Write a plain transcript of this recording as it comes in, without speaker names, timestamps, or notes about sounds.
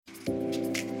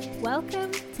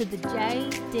Welcome to the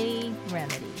JD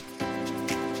Remedy.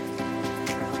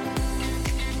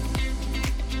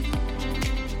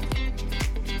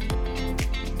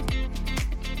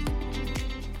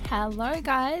 Hello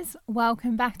guys,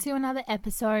 welcome back to another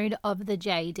episode of the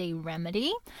JD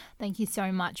Remedy. Thank you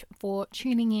so much for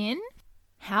tuning in.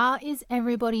 How is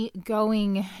everybody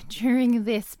going during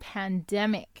this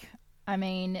pandemic? I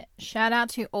mean, shout out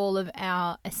to all of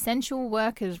our essential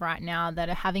workers right now that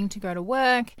are having to go to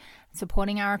work,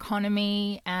 supporting our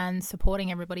economy and supporting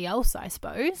everybody else, I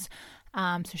suppose.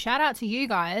 So shout out to you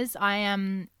guys. I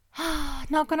am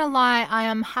not gonna lie, I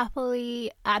am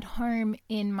happily at home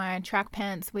in my track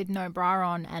pants with no bra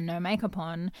on and no makeup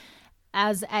on.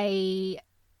 As a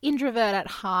introvert at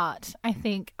heart, I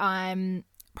think I'm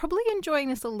probably enjoying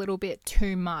this a little bit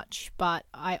too much, but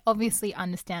I obviously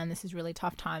understand this is really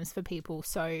tough times for people,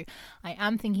 so I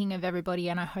am thinking of everybody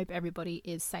and I hope everybody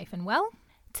is safe and well.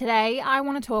 Today I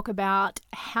want to talk about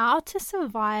how to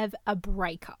survive a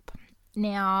breakup.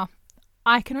 Now,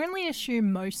 I can only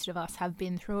assume most of us have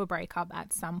been through a breakup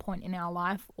at some point in our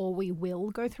life, or we will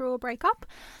go through a breakup.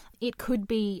 It could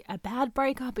be a bad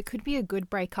breakup, it could be a good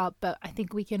breakup, but I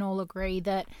think we can all agree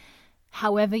that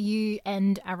however you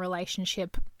end a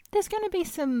relationship, there's going to be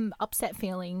some upset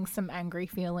feelings, some angry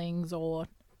feelings, or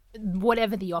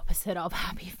whatever the opposite of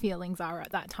happy feelings are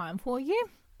at that time for you.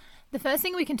 The first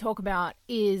thing we can talk about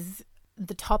is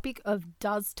the topic of,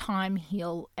 does time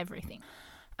heal everything?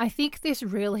 I think this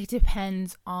really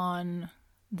depends on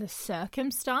the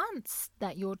circumstance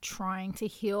that you're trying to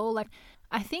heal. Like,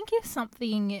 I think if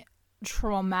something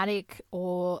traumatic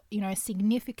or,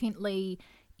 significantly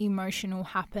emotional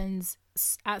happens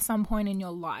at some point in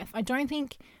your life, I don't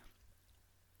think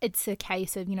it's a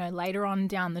case of, later on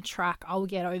down the track, I'll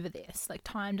get over this. Like,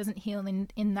 time doesn't heal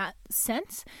in that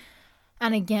sense.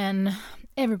 And again,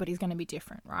 everybody's going to be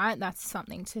different, right? That's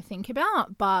something to think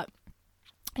about. But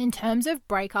in terms of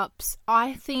breakups,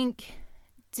 I think,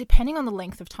 depending on the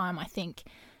length of time, I think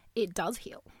it does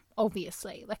heal.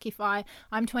 Obviously, like if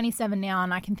I'm 27 now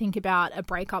and I can think about a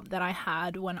breakup that I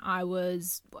had when I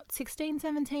was 16,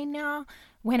 17 now.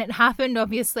 When it happened,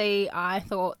 obviously I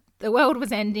thought the world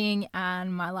was ending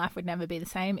and my life would never be the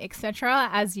same, etc.,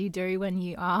 as you do when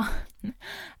you are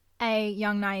a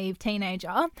young naive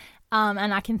teenager.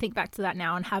 And I can think back to that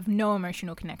now and have no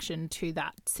emotional connection to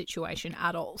that situation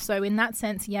at all. So in that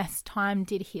sense, yes, time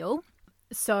did heal.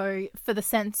 So for the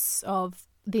sense of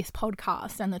this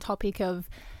podcast and the topic of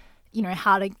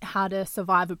how to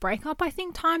survive a breakup, I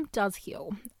think time does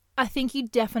heal. I think you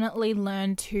definitely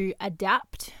learn to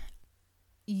adapt.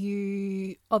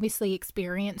 You obviously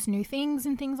experience new things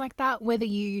and things like that. Whether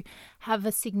you have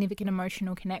a significant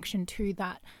emotional connection to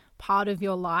that part of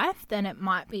your life, then it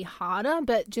might be harder.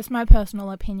 But just my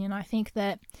personal opinion, I think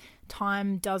that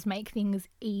time does make things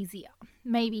easier.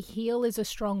 Maybe heal is a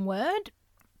strong word,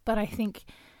 but I think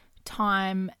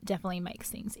time definitely makes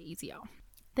things easier.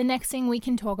 The next thing we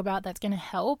can talk about that's going to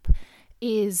help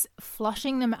is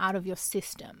flushing them out of your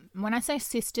system. When I say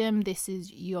system, this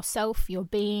is yourself, your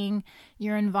being,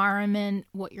 your environment,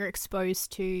 what you're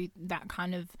exposed to, that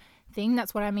kind of thing.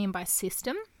 That's what I mean by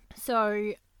system.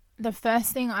 So the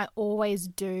first thing I always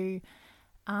do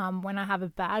when I have a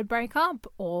bad breakup,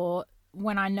 or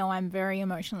when I know I'm very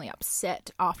emotionally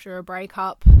upset after a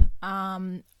breakup,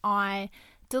 I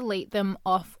delete them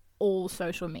off all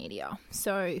social media.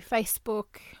 So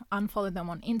Facebook, unfollow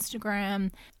them on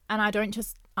Instagram, and I don't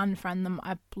just unfriend them,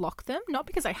 I block them. Not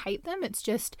because I hate them, it's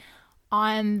just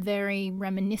I'm very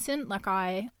reminiscent. Like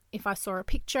if I saw a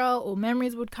picture or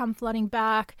memories would come flooding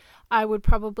back, I would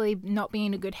probably not be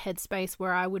in a good headspace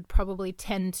where I would probably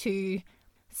tend to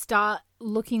start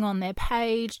looking on their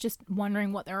page, just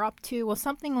wondering what they're up to or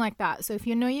something like that. So if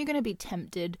you know you're going to be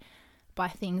tempted by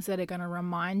things that are going to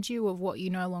remind you of what you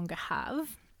no longer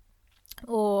have,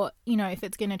 or if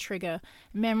it's going to trigger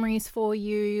memories for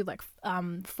you, like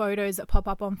photos that pop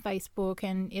up on Facebook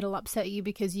and it'll upset you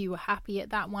because you were happy at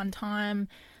that one time,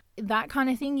 that kind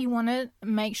of thing, you want to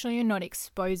make sure you're not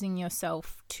exposing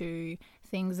yourself to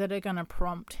things that are going to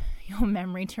prompt your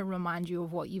memory to remind you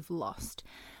of what you've lost.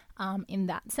 In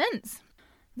that sense,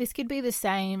 this could be the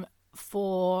same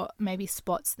for maybe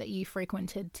spots that you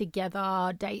frequented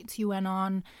together, dates you went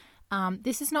on.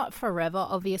 This is not forever,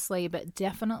 obviously, but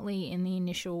definitely in the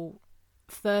initial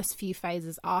first few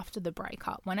phases after the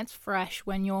breakup, when it's fresh,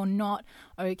 when you're not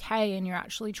okay and you're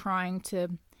actually trying to,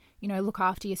 look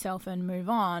after yourself and move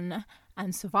on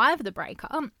and survive the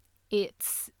breakup,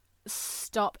 it's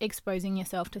stop exposing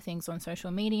yourself to things on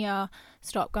social media,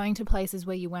 stop going to places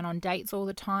where you went on dates all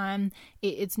the time.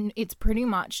 It's pretty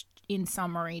much, in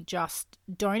summary, just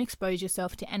don't expose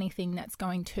yourself to anything that's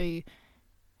going to,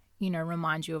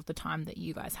 remind you of the time that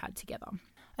you guys had together.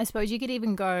 I suppose you could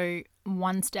even go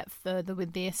one step further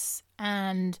with this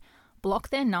and block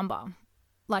their number.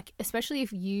 Like, especially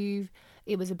if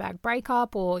it was a bad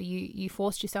breakup, or you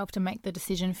forced yourself to make the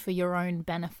decision for your own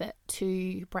benefit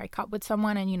to break up with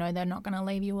someone, and they're not going to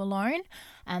leave you alone,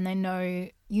 and they know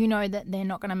that they're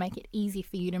not going to make it easy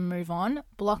for you to move on.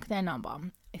 Block their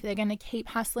number. If they're going to keep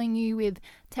hassling you with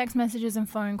text messages and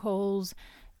phone calls,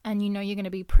 and you're going to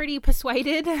be pretty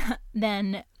persuaded,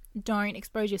 then don't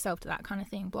expose yourself to that kind of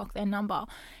thing. Block their number.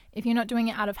 If you're not doing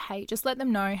it out of hate, just let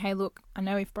them know, hey, look, I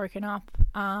know we've broken up.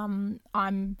 I'm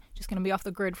just going to be off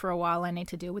the grid for a while. I need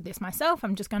to deal with this myself.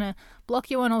 I'm just going to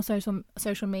block you on all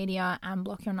social media and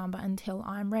block your number until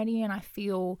I'm ready and I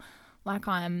feel like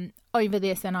I'm over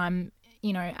this and I'm,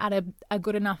 at a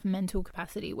good enough mental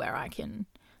capacity where I can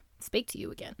speak to you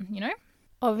again,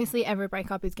 Obviously, every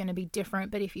breakup is going to be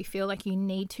different, but if you feel like you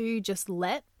need to, just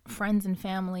let friends and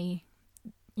family,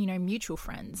 mutual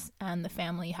friends and the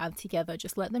family you have together,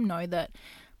 just let them know that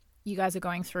you guys are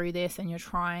going through this and you're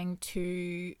trying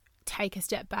to take a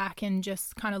step back and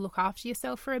just kind of look after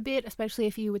yourself for a bit, especially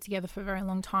if you were together for a very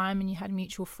long time and you had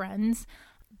mutual friends.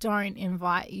 Don't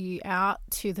invite you out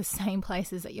to the same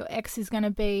places that your ex is going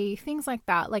to be, things like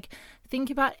that. Like, think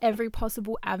about every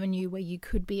possible avenue where you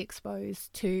could be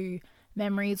exposed to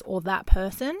memories or that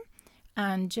person,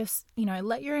 and just,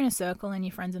 let your inner circle and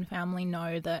your friends and family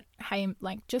know that, hey,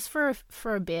 like, just for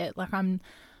a bit, like, I'm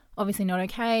obviously not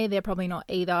okay. They're probably not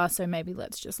either. So maybe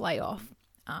let's just lay off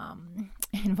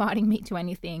inviting me to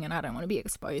anything, and I don't want to be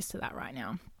exposed to that right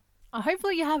now.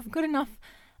 Hopefully you have good enough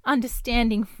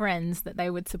understanding friends that they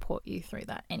would support you through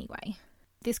that anyway.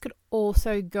 This could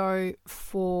also go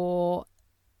for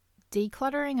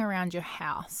decluttering around your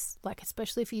house, like,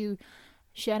 especially if you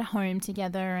shared a home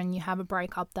together and you have a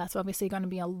breakup, that's obviously going to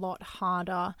be a lot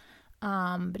harder.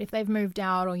 But if they've moved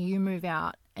out or you move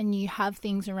out and you have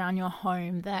things around your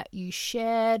home that you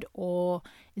shared or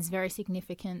is very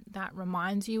significant that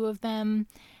reminds you of them,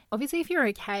 obviously if you're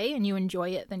okay and you enjoy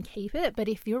it, then keep it. But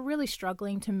if you're really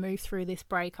struggling to move through this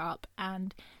breakup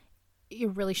and you're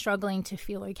really struggling to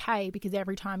feel okay because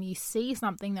every time you see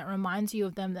something that reminds you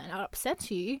of them that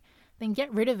upsets you, then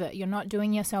get rid of it. You're not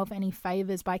doing yourself any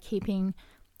favors by keeping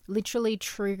literally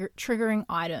triggering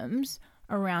items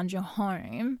around your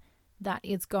home that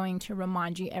is going to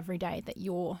remind you every day that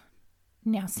you're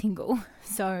now single.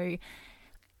 So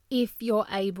if you're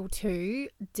able to,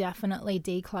 definitely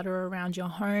declutter around your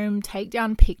home, take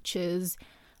down pictures.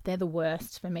 They're the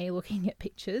worst for me, looking at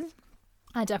pictures.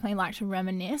 I definitely like to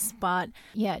reminisce, but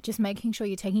yeah, just making sure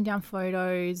you're taking down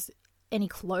photos, any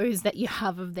clothes that you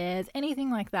have of theirs, anything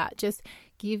like that. Just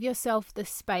give yourself the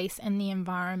space and the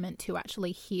environment to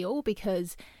actually heal,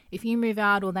 because if you move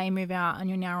out or they move out and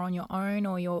you're now on your own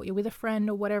or you're with a friend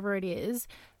or whatever it is,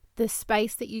 the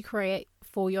space that you create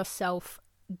for yourself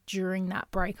during that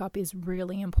breakup is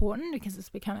really important, because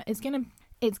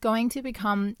it's going to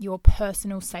become your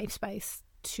personal safe space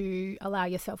to allow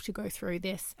yourself to go through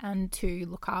this and to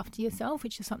look after yourself,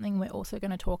 which is something we're also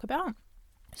going to talk about.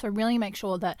 So really make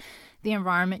sure that the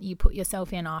environment you put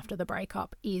yourself in after the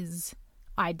breakup is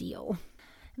ideal.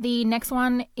 The next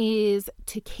one is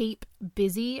to keep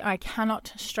busy. I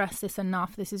cannot stress this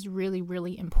enough. This is really,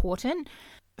 really important.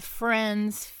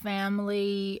 Friends,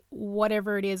 family,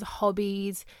 whatever it is,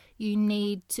 hobbies, you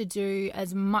need to do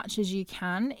as much as you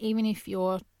can. Even if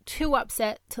you're too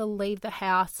upset to leave the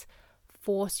house,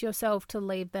 force yourself to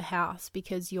leave the house,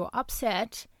 because you're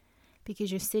upset,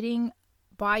 because you're sitting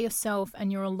by yourself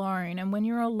and you're alone. And when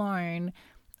you're alone,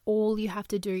 all you have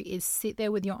to do is sit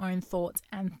there with your own thoughts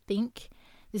and think.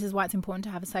 This is why it's important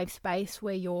to have a safe space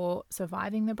where you're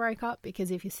surviving the breakup, because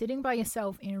if you're sitting by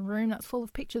yourself in a room that's full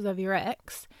of pictures of your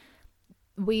ex,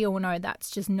 we all know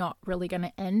that's just not really going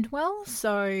to end well.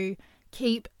 So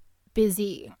keep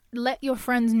busy. Let your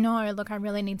friends know, look, I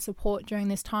really need support during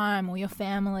this time, or your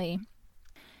family.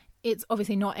 It's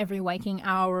obviously not every waking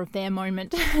hour of their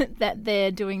moment that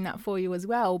they're doing that for you as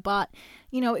well. But,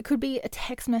 it could be a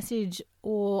text message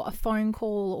or a phone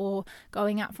call or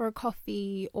going out for a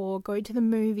coffee or go to the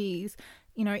movies.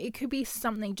 It could be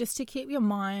something just to keep your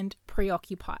mind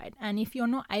preoccupied. And if you're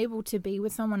not able to be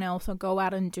with someone else or go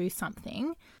out and do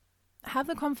something, have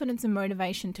the confidence and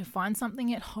motivation to find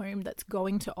something at home that's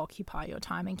going to occupy your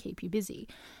time and keep you busy.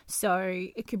 So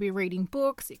it could be reading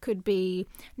books, it could be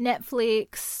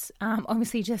Netflix,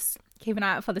 obviously just keep an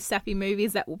eye out for the sappy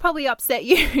movies that will probably upset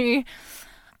you.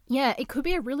 Yeah, it could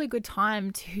be a really good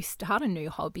time to start a new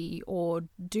hobby or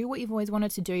do what you've always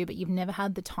wanted to do, but you've never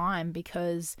had the time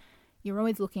because you're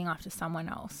always looking after someone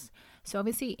else. So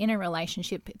obviously in a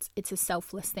relationship, it's a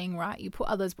selfless thing, right? You put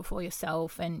others before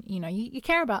yourself, and you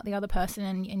care about the other person,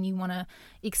 and you want to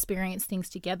experience things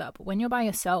together. But when you're by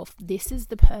yourself, this is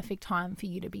the perfect time for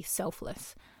you to be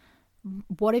selfless.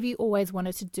 What have you always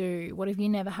wanted to do? What have you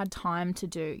never had time to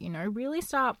do? Really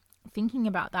start thinking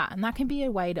about that. And that can be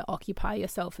a way to occupy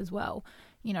yourself as well.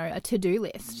 A to-do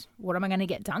list. What am I going to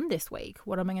get done this week?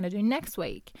 What am I going to do next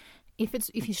week?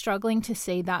 If you're struggling to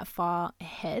see that far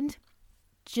ahead,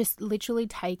 just literally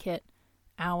take it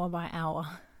hour by hour.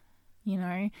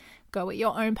 Go at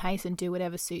your own pace and do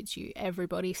whatever suits you.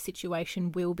 Everybody's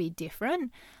situation will be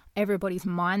different. Everybody's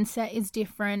mindset is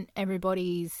different.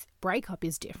 Everybody's breakup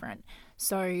is different.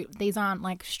 So these aren't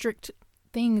like strict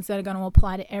things that are going to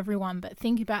apply to everyone, but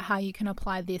think about how you can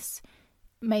apply this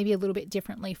maybe a little bit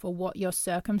differently for what your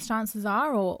circumstances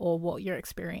are or what your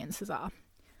experiences are.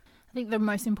 I think the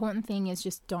most important thing is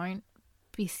just don't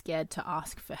be scared to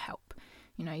ask for help.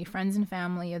 Your friends and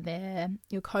family are there,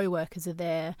 your co-workers are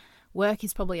there. Work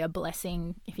is probably a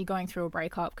blessing if you're going through a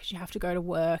breakup, because you have to go to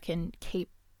work and keep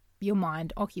your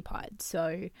mind occupied.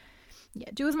 So yeah,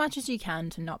 do as much as you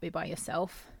can to not be by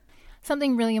yourself.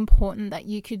 Something really important that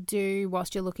you could do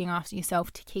whilst you're looking after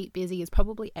yourself to keep busy is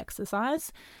probably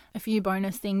exercise. A few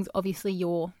bonus things: obviously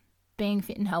you're being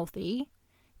fit and healthy,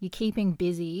 you're keeping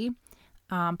busy,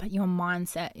 but your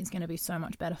mindset is going to be so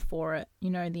much better for it. The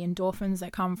endorphins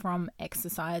that come from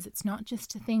exercise, it's not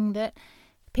just a thing that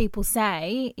people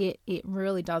say. It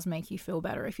really does make you feel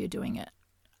better if you're doing it,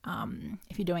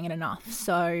 enough.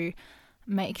 So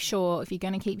make sure if you're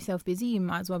going to keep yourself busy, you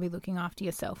might as well be looking after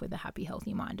yourself with a happy,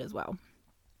 healthy mind as well.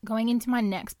 Going into my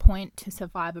next point to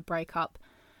survive a breakup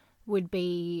would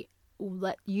be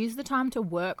use the time to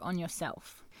work on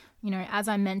yourself. As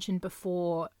I mentioned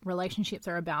before, relationships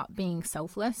are about being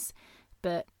selfless,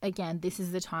 but again, this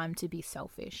is the time to be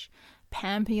selfish.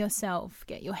 Pamper yourself,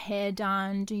 get your hair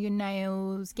done, do your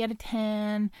nails, get a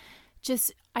tan.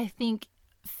 Just, I think,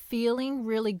 feeling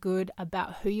really good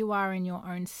about who you are in your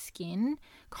own skin,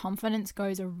 confidence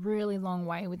goes a really long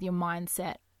way with your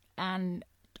mindset. And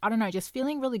I don't know, just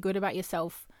feeling really good about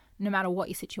yourself, no matter what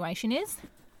your situation is,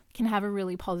 can have a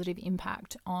really positive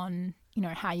impact on,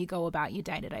 how you go about your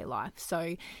day-to-day life. So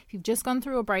if you've just gone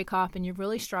through a breakup and you're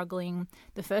really struggling,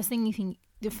 the first thing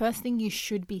you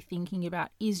should be thinking about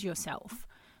is yourself.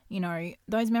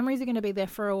 Those memories are going to be there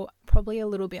for probably a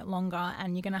little bit longer,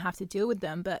 and you're going to have to deal with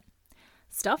them, but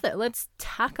stuff it. Let's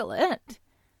tackle it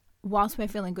whilst we're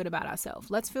feeling good about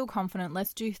ourselves. Let's feel confident.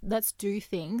 Let's do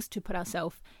things to put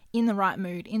ourselves in the right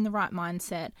mood, in the right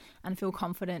mindset, and feel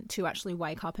confident to actually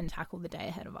wake up and tackle the day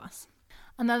ahead of us.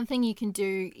 Another thing you can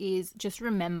do is just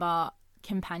remember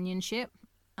companionship.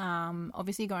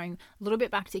 Obviously going a little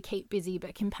bit back to keep busy,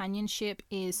 but companionship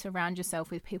is surround yourself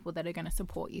with people that are going to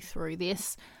support you through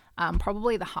this.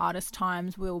 Probably the hardest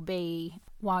times will be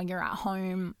while you're at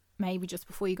home, maybe just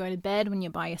before you go to bed when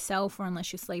you're by yourself, or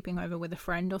unless you're sleeping over with a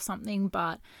friend or something.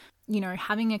 But,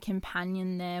 having a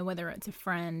companion there, whether it's a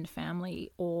friend, family,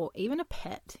 or even a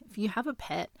pet. If you have a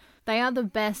pet, they are the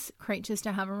best creatures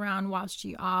to have around whilst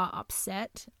you are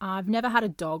upset. I've never had a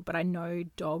dog, but I know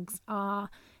dogs are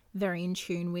very in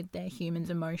tune with their humans'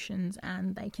 emotions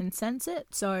and they can sense it.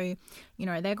 So,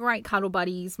 they're great cuddle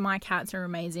buddies. My cats are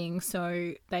amazing.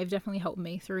 So they've definitely helped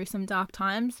me through some dark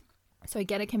times. So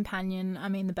get a companion. I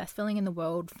mean, the best feeling in the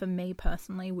world for me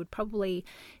personally would probably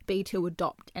be to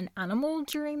adopt an animal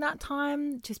during that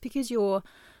time, just because you're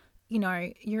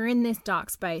in this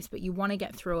dark space, but you want to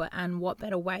get through it. And what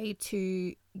better way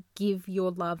to give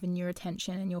your love and your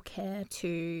attention and your care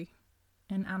to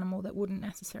an animal that wouldn't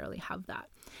necessarily have that.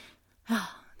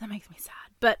 That makes me sad.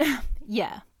 But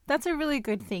yeah, that's a really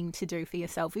good thing to do for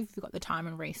yourself if you've got the time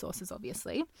and resources,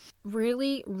 obviously.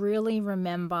 Really, really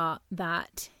remember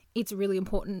that it's really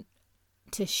important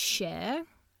to share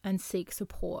and seek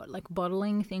support. Like,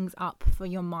 bottling things up for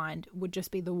your mind would just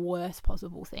be the worst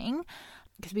possible thing,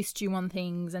 because we stew on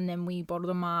things and then we bottle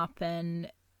them up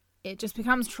and it just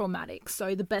becomes traumatic.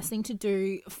 So the best thing to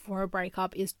do for a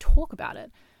breakup is talk about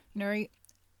it.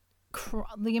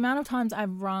 The amount of times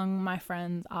I've rung my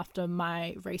friends after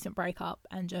my recent breakup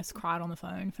and just cried on the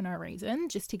phone for no reason,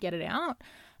 just to get it out.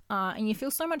 And you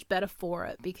feel so much better for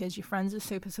it because your friends are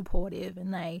super supportive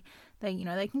and they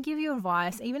can give you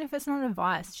advice, even if it's not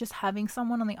advice. Just having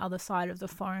someone on the other side of the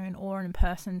phone or in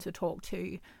person to talk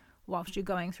to whilst you're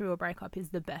going through a breakup is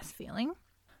the best feeling.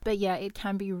 But yeah, it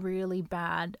can be really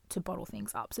bad to bottle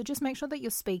things up. So just make sure that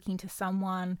you're speaking to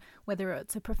someone, whether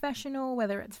it's a professional,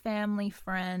 whether it's family,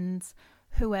 friends,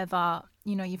 whoever.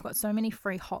 You've got so many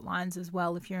free hotlines as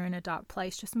well if you're in a dark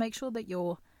place. Just make sure that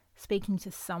you're speaking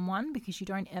to someone, because you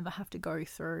don't ever have to go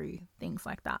through things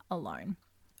like that alone.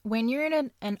 when you're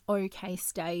in an okay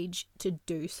stage to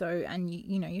do so, and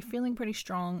you're feeling pretty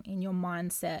strong in your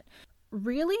mindset,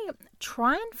 really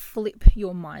try and flip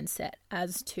your mindset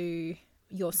as to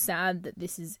you're sad that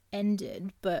this is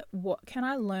ended, but what can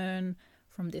I learn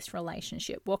from this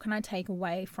relationship? What can I take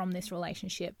away from this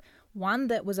relationship? One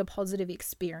that was a positive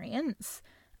experience,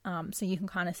 so you can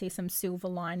kind of see some silver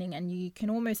lining, and you can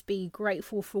almost be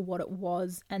grateful for what it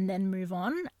was and then move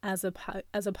on, as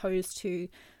opposed to,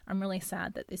 I'm really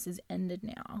sad that this is ended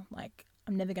now. Like,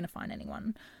 I'm never going to find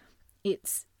anyone.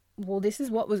 It's, well, this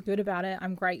is what was good about it.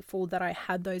 I'm grateful that I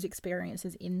had those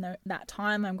experiences in that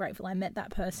time. I'm grateful I met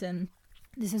that person.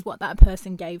 This is what that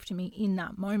person gave to me in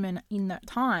that moment, in that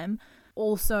time.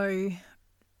 Also,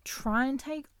 try and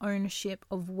take ownership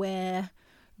of where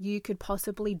you could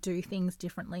possibly do things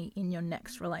differently in your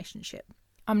next relationship.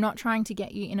 I'm not trying to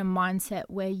get you in a mindset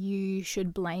where you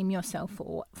should blame yourself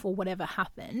for whatever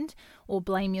happened, or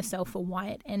blame yourself for why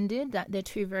it ended. That they're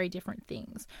two very different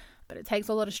things. But it takes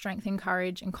a lot of strength and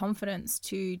courage and confidence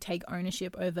to take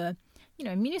ownership over,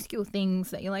 minuscule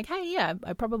things that you're like, hey, yeah,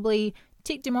 I probably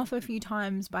ticked him off a few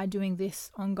times by doing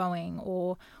this ongoing,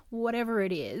 or whatever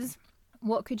it is.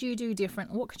 What could you do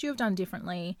different? What could you have done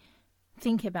differently?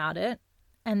 Think about it,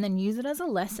 and then use it as a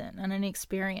lesson and an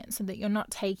experience, so that you're not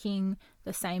taking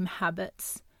the same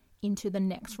habits into the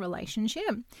next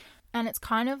relationship. And it's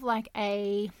kind of like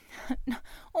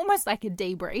almost like a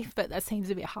debrief, but that seems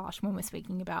a bit harsh when we're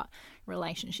speaking about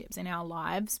relationships in our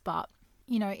lives. But,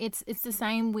 it's the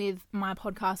same with my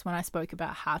podcast when I spoke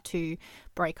about how to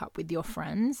break up with your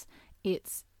friends.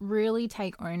 It's really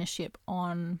take ownership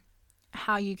on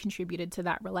how you contributed to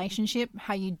that relationship,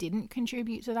 how you didn't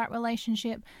contribute to that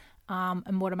relationship,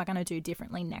 and what am I going to do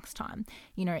differently next time?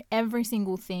 Every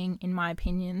single thing, in my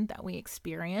opinion, that we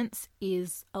experience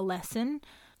is a lesson.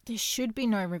 There should be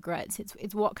no regrets.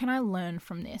 It's what can I learn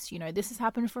from this? This has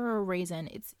happened for a reason.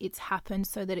 It's happened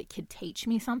so that it could teach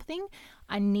me something.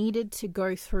 I needed to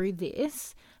go through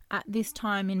this at this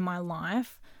time in my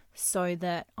life so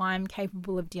that I'm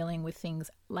capable of dealing with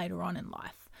things later on in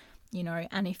life.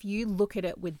 And if you look at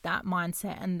it with that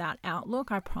mindset and that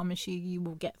outlook, I promise you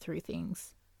will get through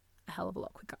things a hell of a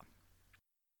lot quicker.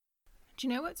 Do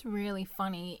you know what's really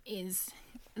funny is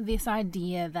this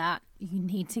idea that you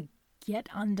need to get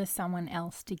under someone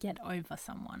else to get over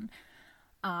someone.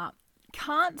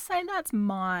 Can't say that's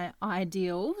my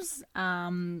ideals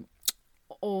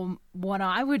or what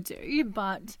I would do,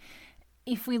 but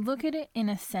if we look at it in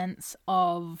a sense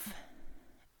of,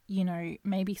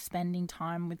 maybe spending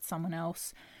time with someone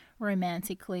else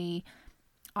romantically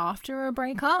after a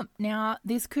breakup. Now,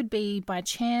 this could be by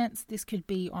chance, this could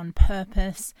be on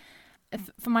purpose.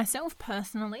 For myself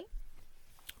personally,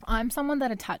 I'm someone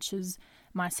that attaches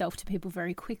myself to people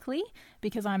very quickly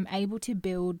because I'm able to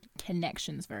build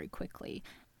connections very quickly.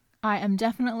 I am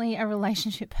definitely a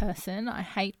relationship person. I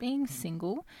hate being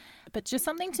single, but just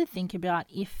something to think about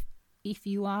if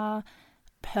you are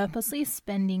purposely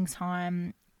spending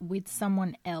time with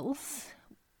someone else,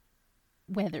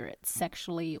 whether it's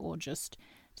sexually or just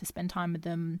to spend time with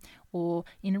them or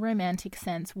in a romantic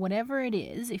sense, whatever it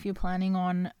is, if you're planning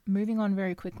on moving on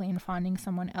very quickly and finding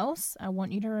someone else, I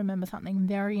want you to remember something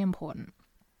very important.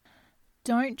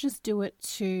 Don't just do it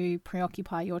to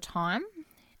preoccupy your time.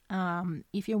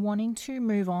 If you're wanting to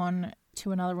move on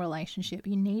to another relationship,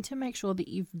 you need to make sure that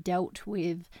you've dealt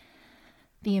with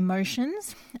the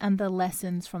emotions and the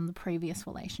lessons from the previous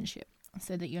relationship,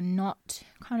 so that you're not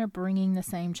kind of bringing the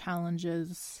same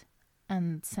challenges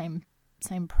and same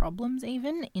problems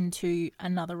even into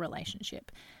another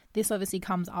relationship. This obviously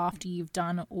comes after you've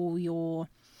done all your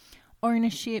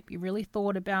ownership, you really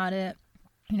thought about it,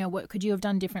 what could you have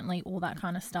done differently, all that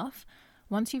kind of stuff.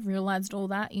 Once you've realized all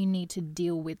that, you need to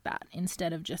deal with that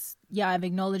instead of just, I've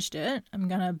acknowledged it, I'm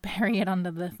going to bury it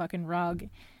under the fucking rug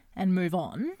and move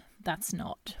on. That's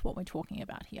not what we're talking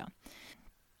about here.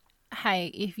 Hey,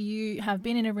 if you have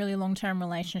been in a really long-term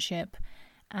relationship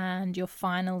and you're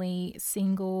finally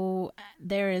single,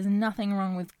 there is nothing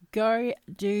wrong with go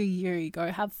do you.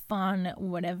 Go have fun,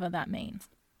 whatever that means.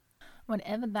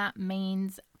 Whatever that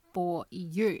means for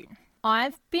you.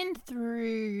 I've been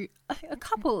through a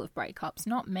couple of breakups,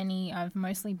 not many. I've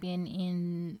mostly been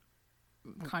in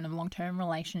kind of long-term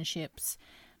relationships.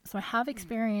 So I have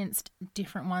experienced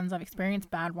different ones. I've experienced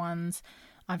bad ones.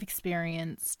 I've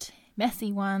experienced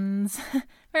messy ones,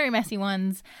 very messy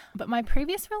ones. But my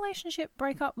previous relationship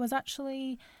breakup was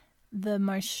actually the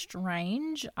most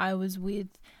strange. I was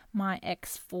with my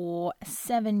ex for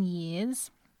 7 years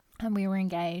and we were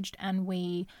engaged and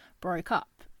we broke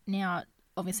up. Now,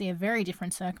 obviously a very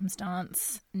different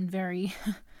circumstance and very,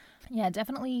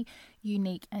 definitely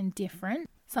unique and different.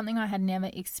 something I had never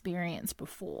experienced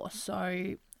before.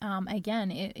 So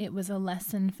again, it was a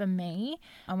lesson for me.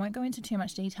 I won't go into too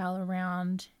much detail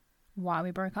around why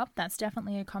we broke up. That's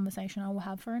definitely a conversation I will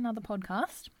have for another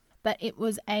podcast. But it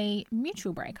was a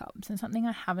mutual breakup, so something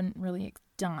I haven't really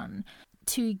done.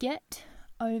 To get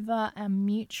over a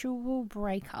mutual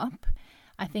breakup,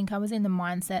 I think I was in the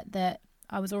mindset that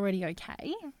I was already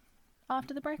okay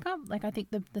after the breakup. Like, I think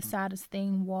the saddest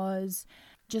thing was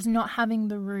just not having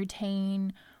the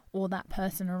routine or that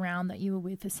person around that you were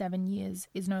with for 7 years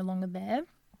is no longer there.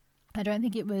 I don't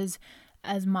think it was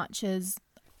as much as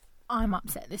I'm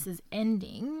upset this is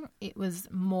ending. It was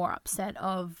more upset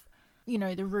of,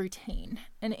 the routine.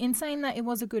 And in saying that, it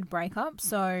was a good breakup.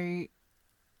 So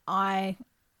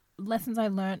lessons I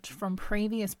learnt from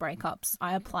previous breakups,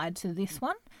 I applied to this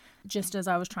one, just as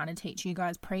I was trying to teach you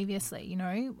guys previously.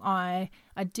 I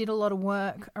did a lot of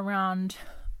work around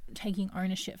taking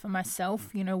ownership for myself.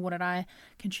 What did I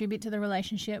contribute to the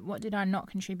relationship? What did I not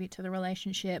contribute to the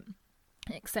relationship?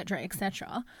 Etc.,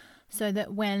 etc. So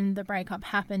that when the breakup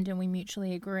happened and we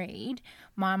mutually agreed,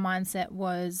 my mindset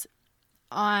was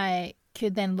I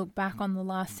could then look back on the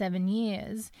last 7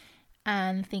 years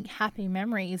and think happy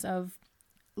memories of,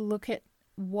 look at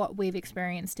what we've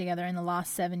experienced together in the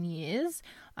last 7 years.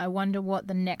 I wonder what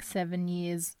the next 7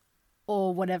 years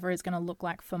or whatever is going to look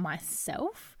like for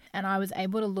myself. And I was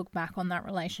able to look back on that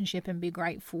relationship and be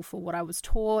grateful for what I was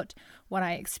taught, what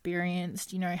I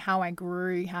experienced, how I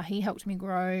grew, how he helped me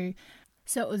grow.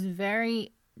 So it was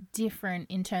very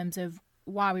different in terms of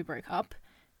why we broke up,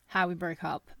 how we broke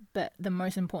up. But the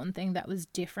most important thing that was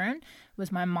different was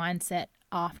my mindset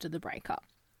after the breakup.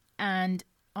 And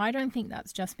I don't think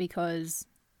that's just because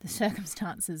the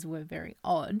circumstances were very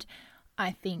odd.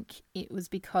 I think it was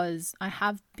because I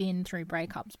have been through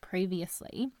breakups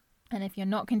previously. And if you're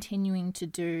not continuing to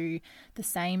do the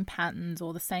same patterns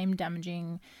or the same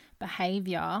damaging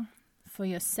behavior for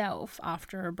yourself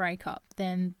after a breakup,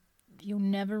 then you'll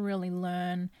never really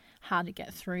learn how to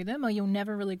get through them, or you'll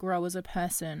never really grow as a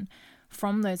person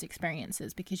from those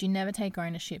experiences, because you never take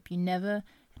ownership. You never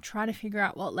try to figure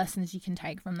out what lessons you can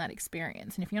take from that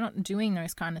experience. And if you're not doing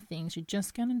those kind of things, you're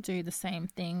just going to do the same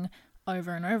thing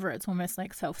over and over. It's almost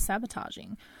like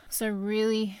self-sabotaging. So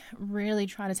really, really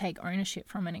try to take ownership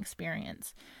from an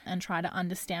experience and try to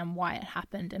understand why it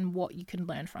happened and what you can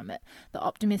learn from it. The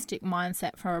optimistic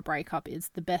mindset for a breakup is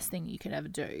the best thing you could ever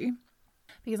do,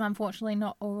 because unfortunately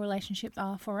not all relationships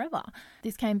are forever.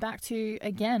 This came back to,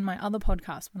 again, my other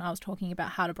podcast when I was talking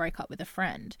about how to break up with a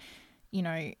friend.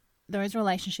 Those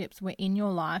relationships were in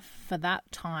your life for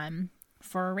that time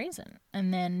for a reason,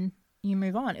 and then you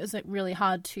move on. It was really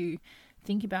hard to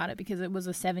think about it because it was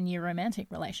a 7-year romantic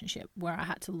relationship where I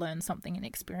had to learn something and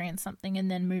experience something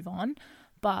and then move on.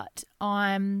 But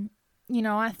I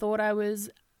thought I was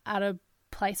at a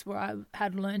place where I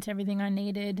had learned everything I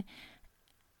needed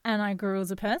and I grew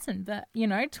as a person. But,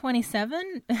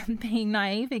 27, being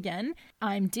naive again,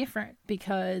 I'm different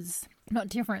because, not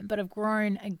different, but I've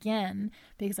grown again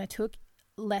because I took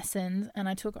lessons and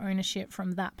I took ownership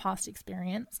from that past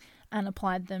experience and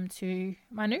applied them to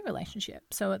my new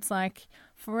relationship. So it's like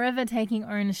forever taking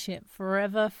ownership,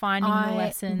 forever finding the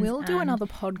lessons. We'll do another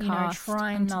podcast,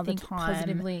 trying to think time,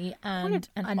 positively and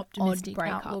an optimistic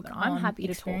outlook. I'm happy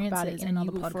to talk about it in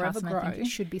another podcast, and I think it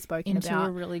should be spoken into about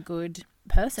a really good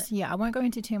person. So yeah, I won't go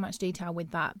into too much detail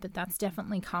with that, but that's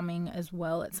definitely coming as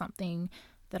well. It's something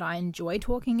that I enjoy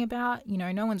talking about.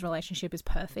 No one's relationship is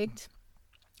perfect.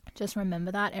 Just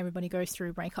remember that everybody goes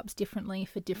through breakups differently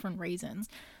for different reasons.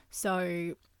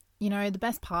 So, the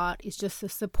best part is just the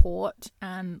support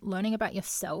and learning about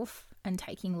yourself and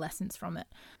taking lessons from it.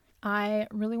 I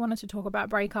really wanted to talk about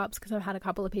breakups because I've had a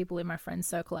couple of people in my friend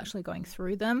circle actually going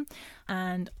through them,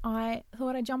 and I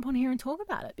thought I'd jump on here and talk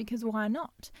about it because why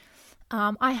not?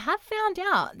 I have found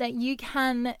out that you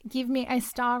can give me a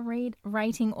star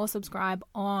rating or subscribe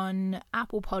on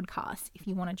Apple Podcasts. If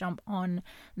you want to jump on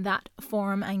that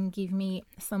forum and give me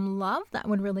some love, that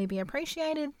would really be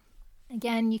appreciated.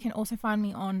 Again, you can also find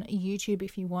me on YouTube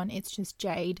if you want. It's just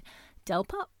Jade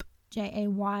Delpup,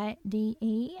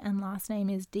 Jayde, and last name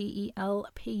is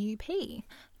Delpup.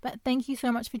 But thank you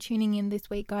so much for tuning in this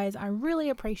week, guys. I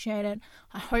really appreciate it.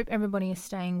 I hope everybody is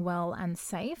staying well and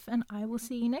safe, and I will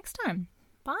see you next time.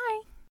 Bye.